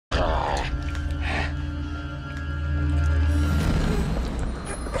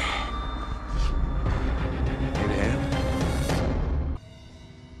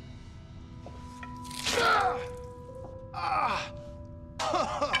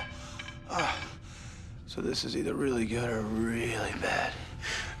So this is either really good or really bad.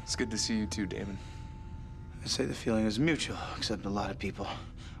 It's good to see you too, Damon. I'd say the feeling is mutual, except a lot of people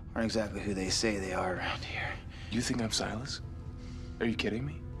aren't exactly who they say they are around here. You think I'm Silas? Are you kidding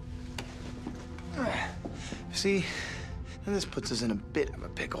me? See, this puts us in a bit of a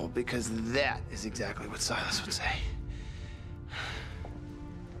pickle, because that is exactly what Silas would say.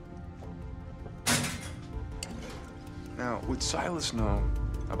 Now, would Silas know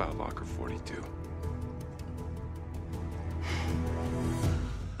about Locker 42?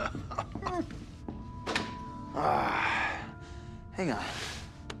 Hang on.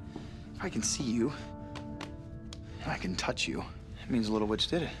 If I can see you, and I can touch you, it means the little witch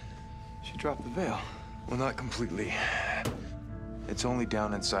did it. She dropped the veil. Well, not completely. It's only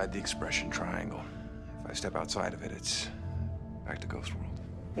down inside the expression triangle. If I step outside of it, it's back to Ghost World.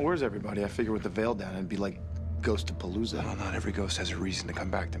 Well, where's everybody? I figure with the veil down, it'd be like Ghost-a-palooza. Well, not every ghost has a reason to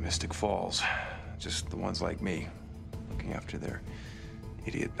come back to Mystic Falls. Just the ones like me, looking after their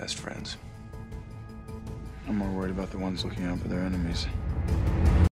idiot best friends. I'm more worried about the ones looking out for their enemies.